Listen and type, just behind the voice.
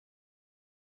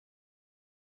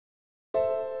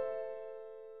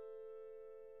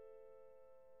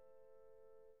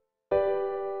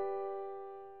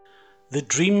The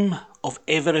dream of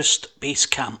Everest Base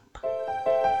Camp.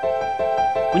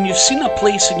 When you've seen a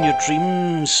place in your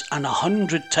dreams and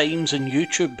 100 times on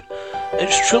YouTube,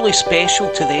 it's truly special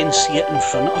to then see it in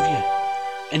front of you.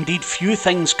 Indeed, few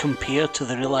things compare to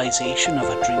the realisation of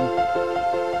a dream.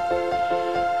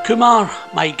 Kumar,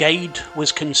 my guide,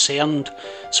 was concerned,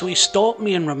 so he stopped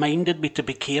me and reminded me to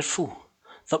be careful,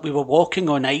 that we were walking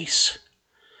on ice.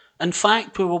 In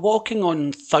fact, we were walking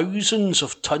on thousands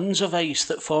of tons of ice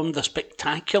that formed the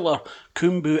spectacular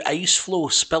Khumbu ice flow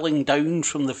spilling down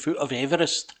from the foot of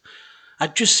Everest.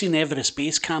 I'd just seen Everest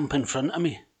Base Camp in front of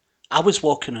me. I was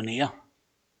walking on air.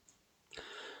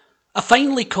 I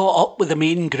finally caught up with the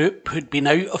main group who'd been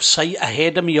out of sight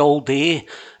ahead of me all day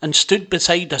and stood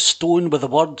beside a stone with the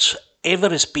words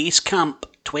Everest Base Camp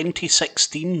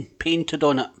 2016 painted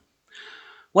on it.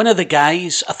 One of the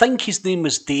guys, I think his name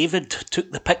was David,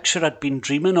 took the picture I'd been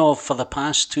dreaming of for the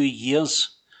past 2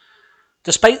 years.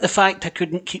 Despite the fact I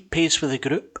couldn't keep pace with the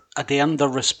group, I'd earned their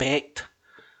respect.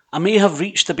 I may have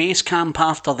reached the base camp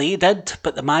after they did,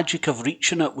 but the magic of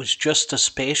reaching it was just as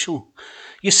special.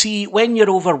 You see, when you're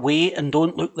overweight and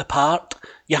don't look the part,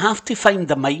 you have to find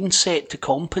the mindset to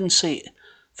compensate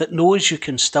that knows you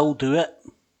can still do it.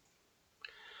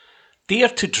 Dare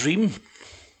to dream.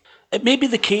 It may be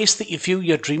the case that you feel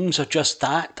your dreams are just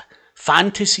that,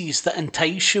 fantasies that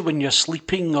entice you when you're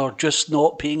sleeping or just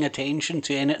not paying attention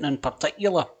to anything in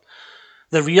particular.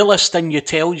 The realist in you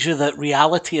tells you that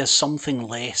reality is something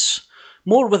less,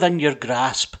 more within your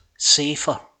grasp,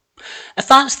 safer. If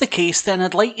that's the case, then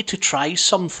I'd like you to try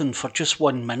something for just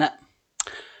 1 minute.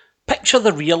 Picture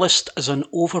the realist as an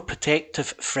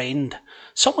overprotective friend,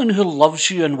 someone who loves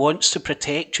you and wants to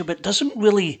protect you but doesn't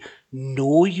really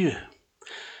know you.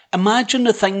 Imagine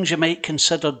the things you might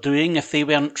consider doing if they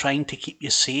weren't trying to keep you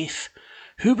safe.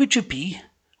 Who would you be?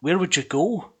 Where would you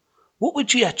go? What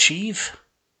would you achieve?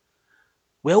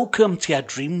 Welcome to a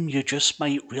dream you just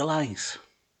might realise.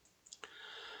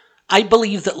 I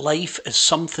believe that life is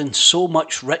something so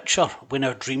much richer when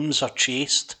our dreams are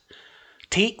chased.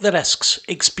 Take the risks,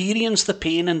 experience the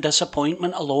pain and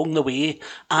disappointment along the way,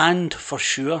 and for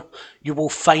sure, you will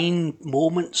find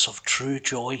moments of true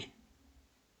joy.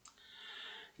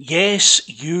 Yes,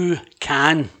 you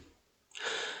can.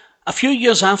 A few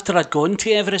years after I'd gone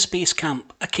to Everest Base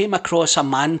Camp, I came across a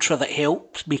mantra that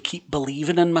helped me keep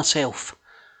believing in myself.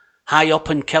 High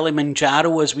up in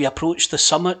Kilimanjaro, as we approached the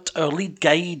summit, our lead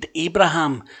guide,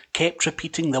 Abraham, kept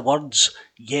repeating the words,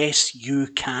 "Yes, you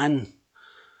can."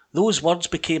 Those words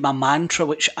became a mantra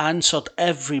which answered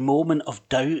every moment of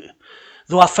doubt.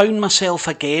 Though I found myself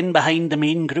again behind the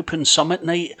main group on summit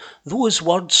night, those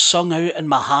words sung out in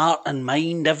my heart and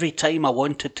mind every time I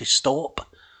wanted to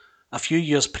stop. A few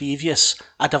years previous,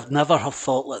 I'd have never have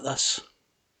thought like this.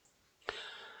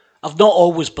 I've not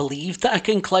always believed that I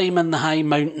can climb in the high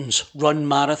mountains, run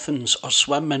marathons, or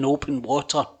swim in open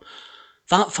water.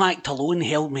 That fact alone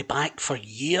held me back for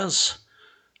years.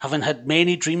 Having had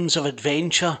many dreams of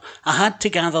adventure, I had to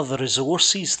gather the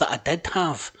resources that I did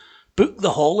have. Book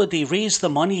the holiday, raise the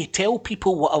money, tell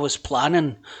people what I was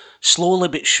planning. Slowly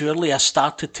but surely I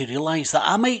started to realise that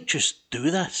I might just do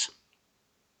this.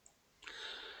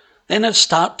 Then I'd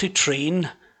start to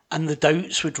train and the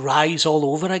doubts would rise all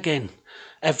over again.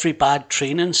 Every bad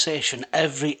training session,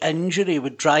 every injury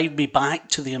would drive me back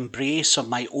to the embrace of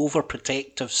my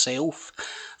overprotective self.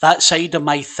 That side of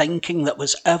my thinking that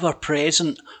was ever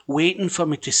present, waiting for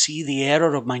me to see the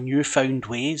error of my newfound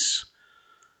ways.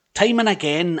 Time and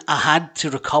again, I had to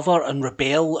recover and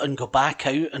rebel and go back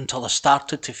out until I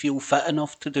started to feel fit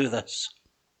enough to do this.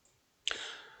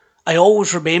 I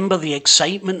always remember the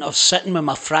excitement of sitting with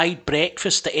my fried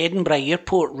breakfast at Edinburgh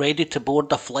Airport ready to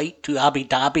board a flight to Abu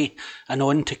Dhabi and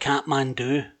on to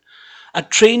Kathmandu.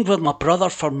 I'd trained with my brother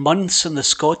for months in the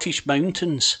Scottish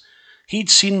mountains. He'd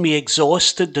seen me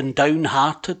exhausted and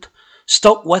downhearted,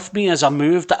 stuck with me as I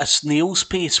moved at a snail's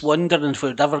pace, wondering if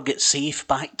we'd ever get safe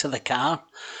back to the car.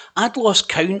 I'd lost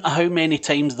count of how many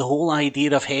times the whole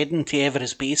idea of heading to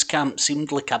Everest Base Camp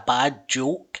seemed like a bad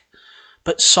joke.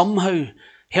 But somehow,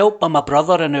 helped by my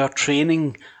brother in our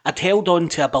training, I'd held on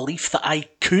to a belief that I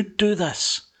could do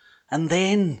this. And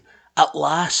then, at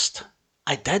last,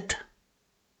 I did.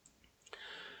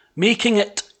 Making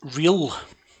it real.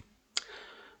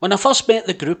 When I first met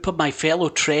the group of my fellow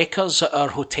trekkers at our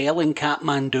hotel in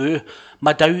Kathmandu,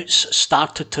 my doubts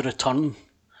started to return.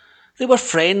 They were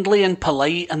friendly and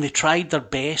polite and they tried their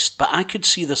best, but I could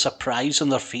see the surprise on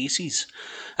their faces.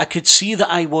 I could see that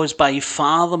I was by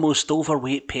far the most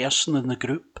overweight person in the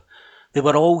group. They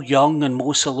were all young and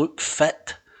mostly looked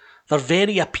fit. Their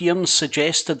very appearance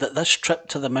suggested that this trip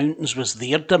to the mountains was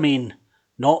their domain,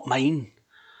 not mine.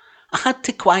 I had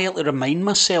to quietly remind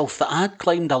myself that I had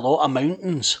climbed a lot of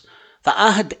mountains, that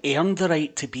I had earned the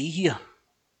right to be here.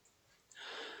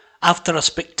 After a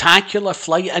spectacular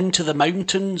flight into the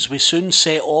mountains, we soon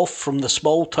set off from the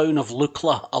small town of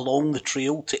Lukla along the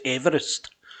trail to Everest.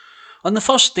 On the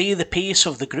first day, the pace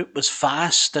of the group was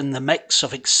fast, and the mix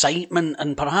of excitement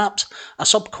and perhaps a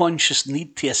subconscious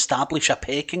need to establish a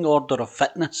pecking order of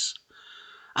fitness.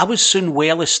 I was soon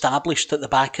well established at the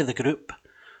back of the group.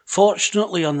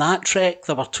 Fortunately, on that trek,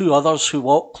 there were two others who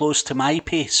walked close to my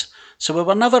pace, so we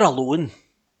were never alone.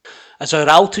 As our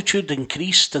altitude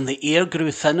increased and the air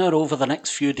grew thinner over the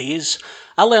next few days,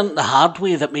 I learnt the hard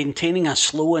way that maintaining a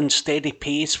slow and steady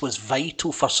pace was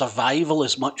vital for survival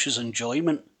as much as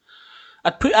enjoyment.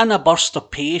 I'd put in a burst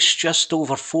of pace just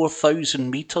over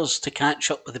 4,000 metres to catch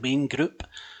up with the main group.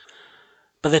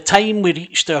 By the time we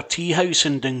reached our tea house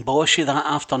in Dingboshi that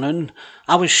afternoon,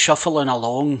 I was shuffling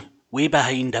along, way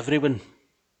behind everyone.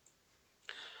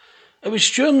 It was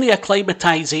during the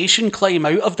acclimatisation climb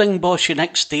out of Dingboshi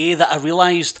next day that I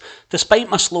realised, despite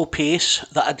my slow pace,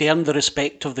 that I'd earned the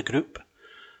respect of the group.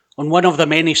 On one of the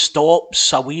many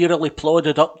stops, I wearily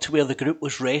plodded up to where the group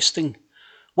was resting.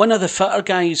 One of the fitter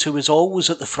guys, who was always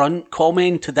at the front,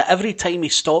 commented that every time he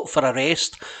stopped for a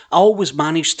rest, I always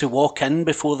managed to walk in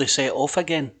before they set off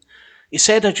again. He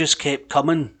said I just kept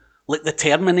coming, like the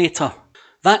Terminator.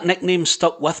 That nickname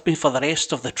stuck with me for the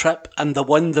rest of the trip and the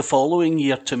one the following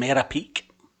year to Mera Peak.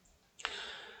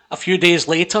 A few days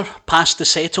later, past the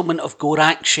settlement of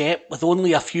Gorak Shep, with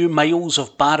only a few miles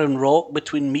of barren rock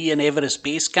between me and Everest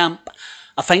Base Camp,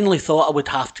 I finally thought I would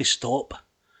have to stop.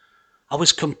 I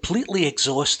was completely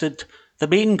exhausted. The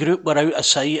main group were out of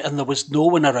sight and there was no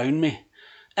one around me.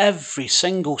 Every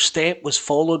single step was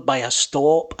followed by a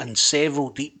stop and several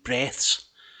deep breaths.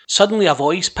 Suddenly a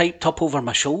voice piped up over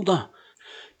my shoulder.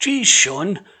 "Geez,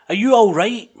 Sean, are you all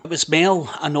right?" It was Mel,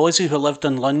 an Aussie who lived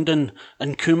in London,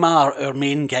 and Kumar, our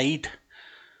main guide.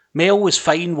 Mel was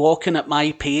fine walking at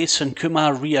my pace, and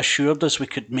Kumar reassured us we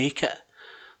could make it.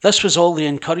 This was all the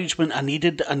encouragement I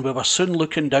needed, and we were soon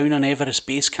looking down on Everest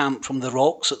Base Camp from the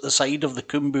rocks at the side of the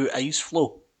Khumbu ice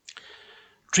floe.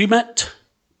 Dream it,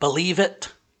 believe it,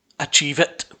 achieve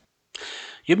it.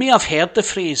 You may have heard the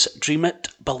phrase, dream it,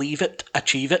 believe it,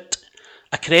 achieve it,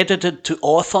 accredited to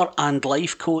author and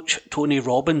life coach Tony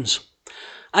Robbins.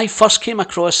 I first came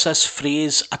across this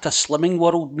phrase at a Slimming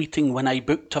World meeting when I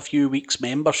booked a few weeks'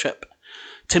 membership.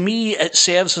 To me, it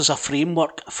serves as a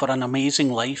framework for an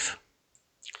amazing life.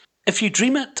 If you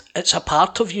dream it, it's a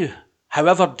part of you,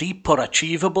 however deep or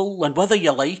achievable, and whether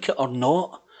you like it or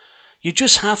not. You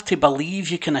just have to believe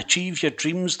you can achieve your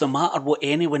dreams no matter what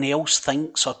anyone else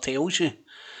thinks or tells you.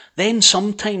 Then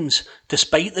sometimes,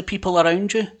 despite the people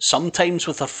around you, sometimes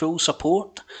with their full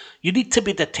support, you need to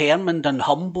be determined and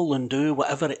humble and do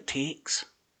whatever it takes.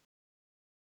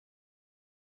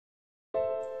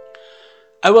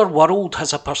 Our world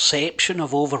has a perception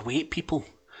of overweight people.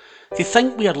 They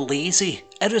think we are lazy,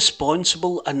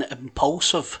 irresponsible and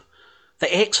impulsive,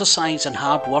 that exercise and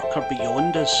hard work are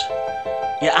beyond us.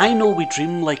 Yet I know we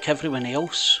dream like everyone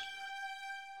else.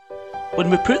 When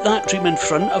we put that dream in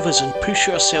front of us and push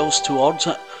ourselves towards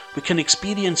it, we can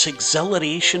experience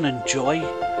exhilaration and joy.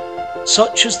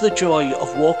 Such is the joy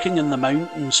of walking in the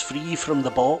mountains free from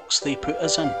the box they put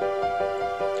us in.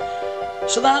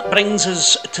 So that brings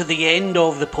us to the end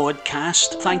of the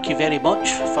podcast. Thank you very much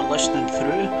for listening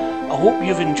through. I hope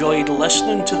you've enjoyed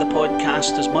listening to the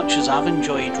podcast as much as I've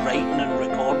enjoyed writing and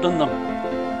recording them.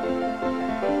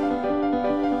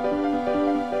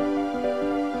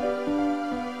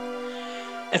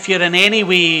 If you're in any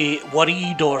way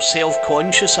worried or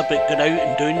self-conscious about going out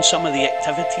and doing some of the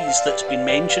activities that's been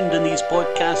mentioned in these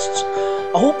podcasts,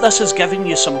 I hope this has given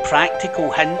you some practical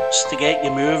hints to get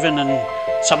you moving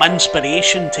and some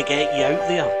inspiration to get you out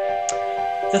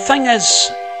there. The thing is,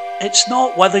 it's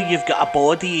not whether you've got a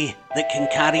body that can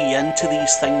carry you into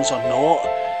these things or not.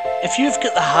 If you've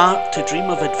got the heart to dream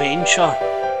of adventure,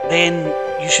 then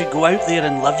you should go out there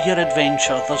and live your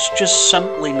adventure. There's just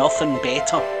simply nothing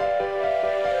better.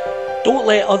 Don't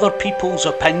let other people's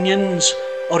opinions,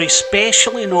 or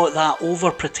especially not that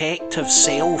overprotective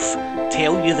self,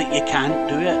 tell you that you can't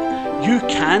do it. You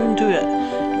can do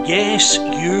it. Yes,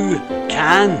 you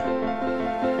can.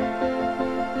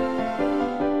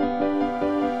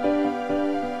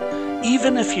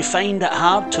 Even if you find it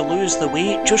hard to lose the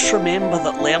weight, just remember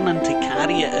that learning to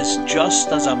carry it is just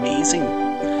as amazing.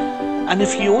 And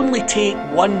if you only take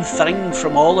one thing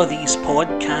from all of these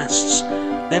podcasts,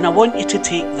 then I want you to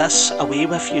take this away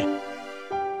with you.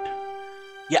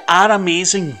 You are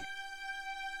amazing.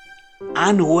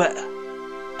 I know it,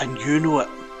 and you know it.